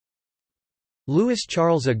Louis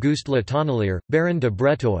Charles Auguste Le Tonnelier, Baron de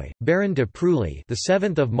Breteuil, Baron de Prouly, the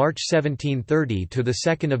 7th of March 1730 to the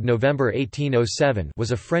 2nd of November 1807,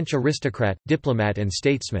 was a French aristocrat, diplomat and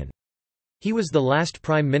statesman. He was the last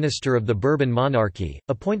prime minister of the Bourbon monarchy,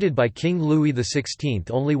 appointed by King Louis XVI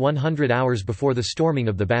only 100 hours before the storming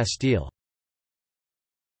of the Bastille.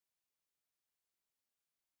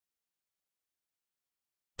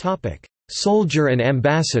 Topic: Soldier and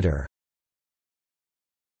ambassador.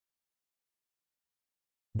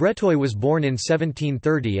 Breteuil was born in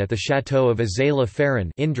 1730 at the château of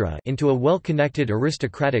Azay-la-Farenne into a well-connected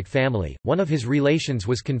aristocratic family. One of his relations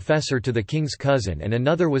was confessor to the king's cousin and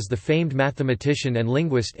another was the famed mathematician and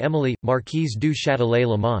linguist Émilie, Marquise du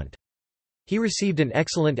Châtelet-Lamont. He received an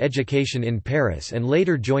excellent education in Paris and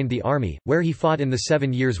later joined the army, where he fought in the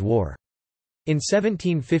 7 Years' War. In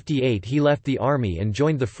 1758 he left the army and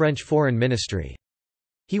joined the French Foreign Ministry.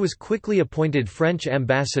 He was quickly appointed French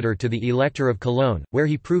ambassador to the Elector of Cologne, where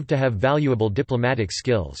he proved to have valuable diplomatic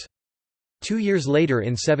skills. 2 years later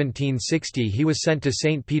in 1760 he was sent to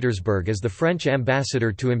St. Petersburg as the French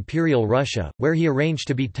ambassador to Imperial Russia, where he arranged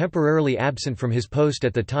to be temporarily absent from his post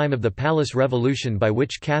at the time of the Palace Revolution by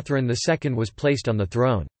which Catherine II was placed on the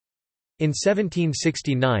throne. In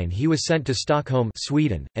 1769 he was sent to Stockholm,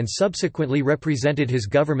 Sweden, and subsequently represented his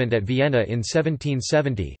government at Vienna in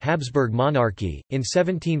 1770, Habsburg monarchy, in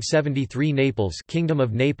 1773 Naples, Kingdom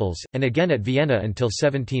of Naples, and again at Vienna until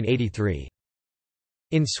 1783.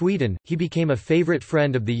 In Sweden, he became a favorite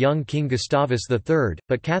friend of the young King Gustavus III,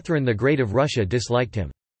 but Catherine the Great of Russia disliked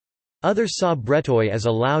him. Others saw Breteuil as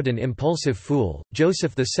a loud and impulsive fool.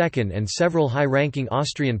 Joseph II and several high-ranking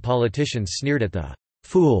Austrian politicians sneered at the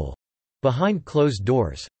fool behind closed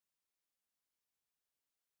doors.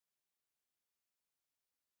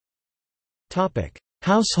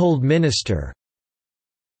 Household minister.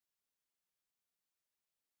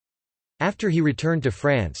 After he returned to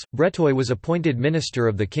France, Breteuil was appointed minister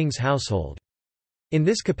of the king's household. In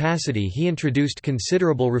this capacity he introduced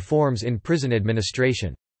considerable reforms in prison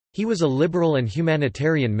administration. He was a liberal and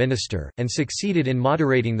humanitarian minister, and succeeded in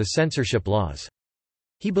moderating the censorship laws.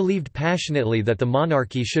 He believed passionately that the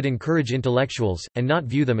monarchy should encourage intellectuals, and not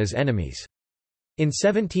view them as enemies. In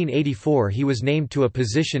 1784 he was named to a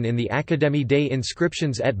position in the Académie des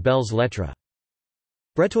Inscriptions et Belles Lettres.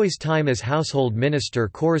 Breteuil's time as household minister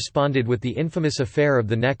corresponded with the infamous affair of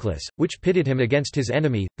the necklace, which pitted him against his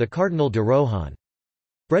enemy, the Cardinal de Rohan.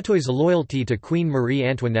 Breteuil's loyalty to Queen Marie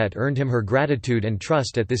Antoinette earned him her gratitude and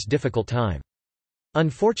trust at this difficult time.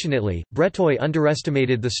 Unfortunately, Breteuil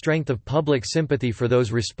underestimated the strength of public sympathy for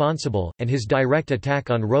those responsible, and his direct attack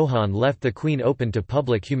on Rohan left the Queen open to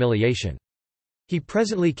public humiliation. He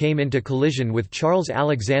presently came into collision with Charles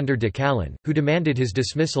Alexander de Calonne, who demanded his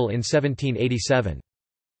dismissal in 1787.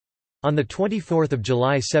 On 24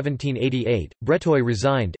 July 1788, Breteuil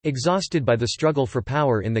resigned, exhausted by the struggle for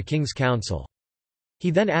power in the King's Council. He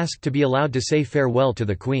then asked to be allowed to say farewell to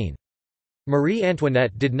the Queen. Marie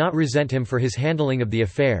Antoinette did not resent him for his handling of the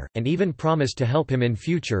affair, and even promised to help him in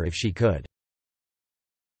future if she could.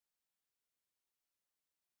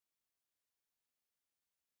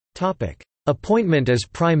 Appointment as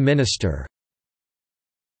Prime Minister.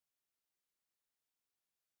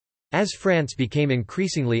 As France became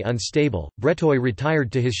increasingly unstable, Breteuil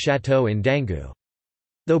retired to his château in Dangu.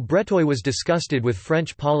 Though Breteuil was disgusted with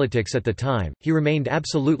French politics at the time, he remained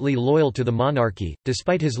absolutely loyal to the monarchy,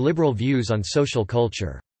 despite his liberal views on social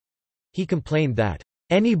culture. He complained that,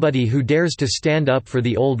 "Anybody who dares to stand up for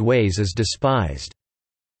the old ways is despised,"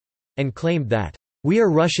 and claimed that, "We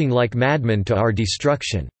are rushing like madmen to our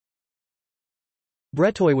destruction."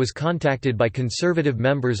 Breteuil was contacted by conservative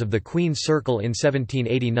members of the Queen's Circle in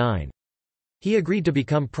 1789. He agreed to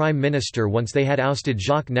become prime minister once they had ousted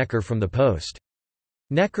Jacques Necker from the post.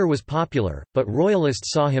 Necker was popular, but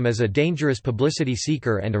royalists saw him as a dangerous publicity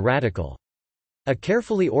seeker and a radical. A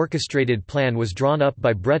carefully orchestrated plan was drawn up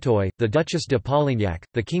by Breteuil, the Duchesse de Polignac,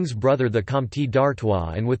 the king's brother the Comte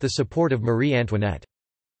d'Artois, and with the support of Marie Antoinette.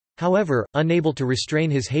 However, unable to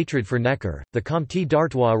restrain his hatred for Necker, the Comte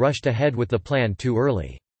d'Artois rushed ahead with the plan too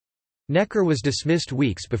early. Necker was dismissed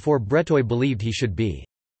weeks before Breteuil believed he should be.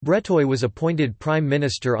 Breteuil was appointed prime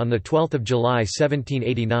minister on 12 July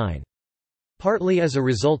 1789. Partly as a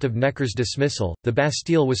result of Necker's dismissal, the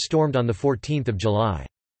Bastille was stormed on 14 July.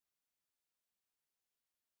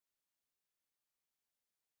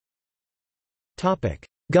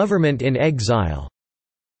 Government in exile.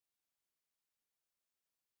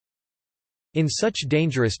 In such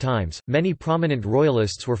dangerous times, many prominent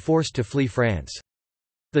royalists were forced to flee France.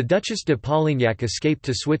 The Duchesse de Polignac escaped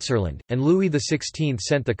to Switzerland, and Louis XVI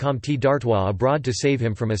sent the Comte d'Artois abroad to save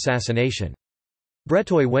him from assassination.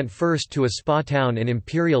 Breteuil went first to a spa town in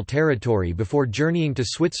imperial territory before journeying to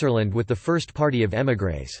Switzerland with the first party of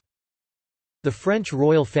émigrés. The French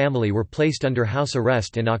royal family were placed under house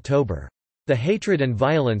arrest in October. The hatred and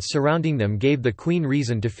violence surrounding them gave the Queen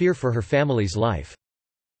reason to fear for her family's life.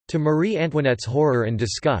 To Marie Antoinette's horror and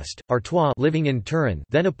disgust, Artois, living in Turin,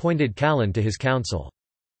 then appointed Calonne to his council.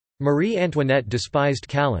 Marie Antoinette despised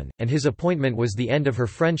Calonne, and his appointment was the end of her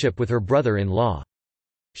friendship with her brother-in-law.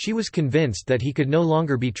 She was convinced that he could no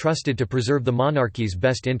longer be trusted to preserve the monarchy's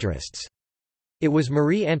best interests. It was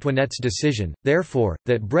Marie Antoinette's decision, therefore,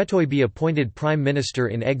 that Breteuil be appointed prime minister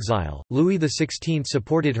in exile. Louis XVI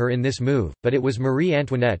supported her in this move, but it was Marie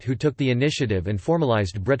Antoinette who took the initiative and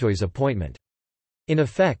formalized Breteuil's appointment. In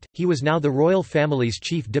effect, he was now the royal family's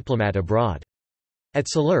chief diplomat abroad. At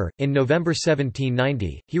Soleure, in November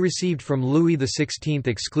 1790, he received from Louis XVI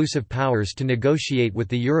exclusive powers to negotiate with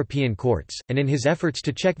the European courts, and in his efforts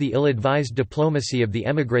to check the ill-advised diplomacy of the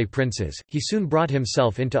émigré princes, he soon brought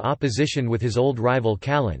himself into opposition with his old rival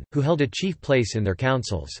Calonne, who held a chief place in their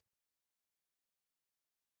councils.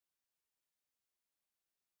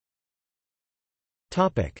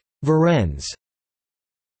 Varennes.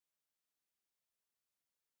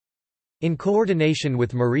 In coordination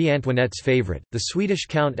with Marie Antoinette's favourite, the Swedish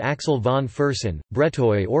Count Axel von Fersen,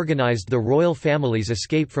 Breteuil organised the royal family's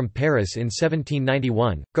escape from Paris in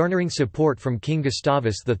 1791, garnering support from King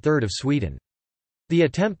Gustavus III of Sweden. The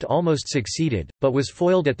attempt almost succeeded, but was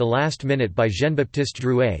foiled at the last minute by Jean-Baptiste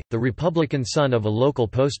Drouet, the Republican son of a local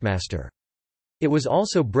postmaster. It was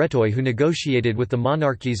also Breteuil who negotiated with the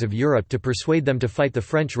monarchies of Europe to persuade them to fight the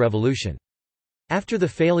French Revolution. After the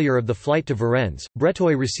failure of the flight to Varennes,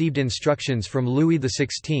 Breteuil received instructions from Louis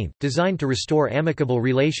XVI, designed to restore amicable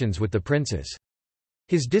relations with the princes.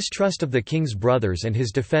 His distrust of the king's brothers and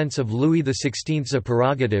his defense of Louis XVI's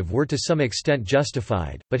prerogative were to some extent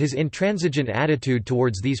justified, but his intransigent attitude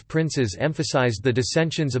towards these princes emphasized the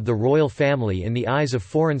dissensions of the royal family in the eyes of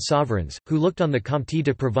foreign sovereigns, who looked on the Comte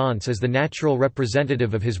de Provence as the natural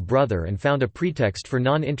representative of his brother and found a pretext for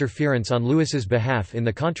non-interference on Louis's behalf in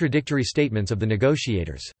the contradictory statements of the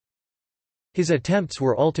negotiators. His attempts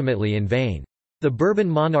were ultimately in vain. The Bourbon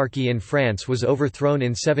monarchy in France was overthrown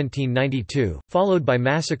in 1792, followed by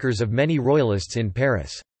massacres of many royalists in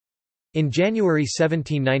Paris. In January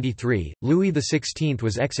 1793, Louis XVI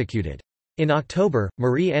was executed. In October,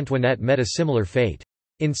 Marie Antoinette met a similar fate.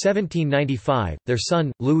 In 1795, their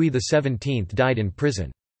son, Louis XVII, died in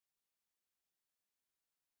prison.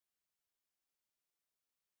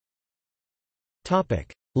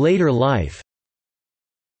 Later life.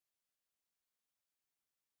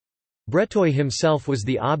 Breteuil himself was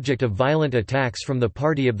the object of violent attacks from the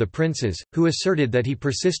party of the princes, who asserted that he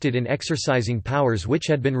persisted in exercising powers which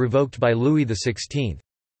had been revoked by Louis XVI.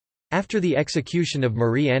 After the execution of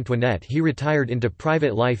Marie Antoinette, he retired into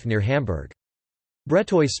private life near Hamburg.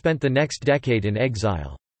 Breteuil spent the next decade in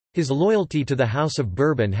exile. His loyalty to the House of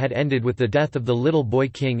Bourbon had ended with the death of the little boy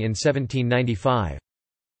king in 1795.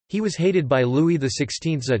 He was hated by Louis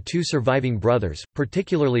XVI's two surviving brothers,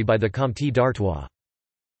 particularly by the Comte d'Artois.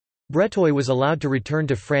 Breteuil was allowed to return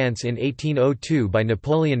to France in 1802 by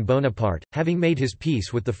Napoleon Bonaparte, having made his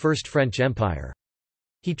peace with the First French Empire.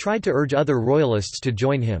 He tried to urge other royalists to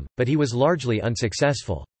join him, but he was largely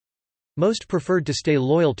unsuccessful. Most preferred to stay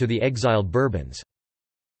loyal to the exiled Bourbons.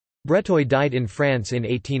 Breteuil died in France in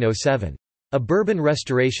 1807. A Bourbon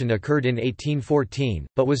restoration occurred in 1814,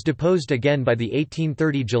 but was deposed again by the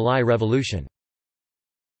 1830 July Revolution.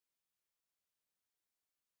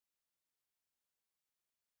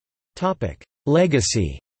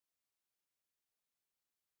 Legacy.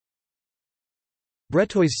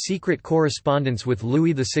 Breteuil's secret correspondence with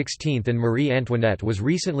Louis XVI and Marie Antoinette was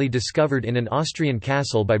recently discovered in an Austrian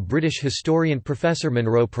castle by British historian Professor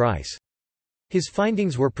Monroe Price. His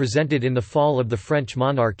findings were presented in The Fall of the French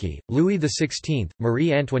Monarchy, Louis XVI,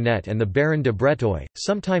 Marie Antoinette and the Baron de Breteuil,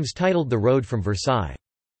 sometimes titled The Road from Versailles.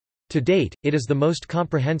 To date, it is the most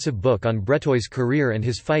comprehensive book on Breteuil's career and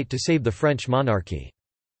his fight to save the French monarchy.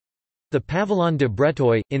 The Pavillon de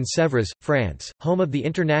Breteuil, in Sèvres, France, home of the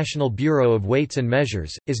International Bureau of Weights and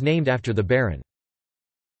Measures, is named after the Baron.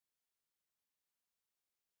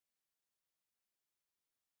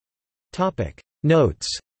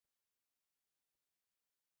 Notes.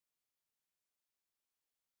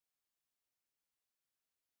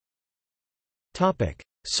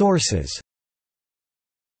 Sources.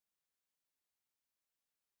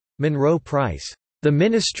 Monroe Price. The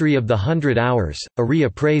Ministry of the 100 Hours, a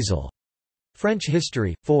Reappraisal. French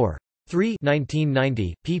History, 4. 3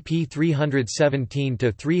 1990, pp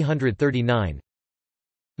 317–339.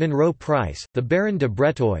 Monroe Price, the Baron de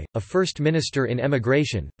Breteuil, a first minister in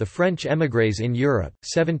emigration, The French Émigrés in Europe,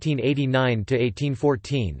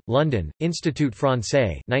 1789–1814, London, Institut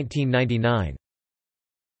Français 1999.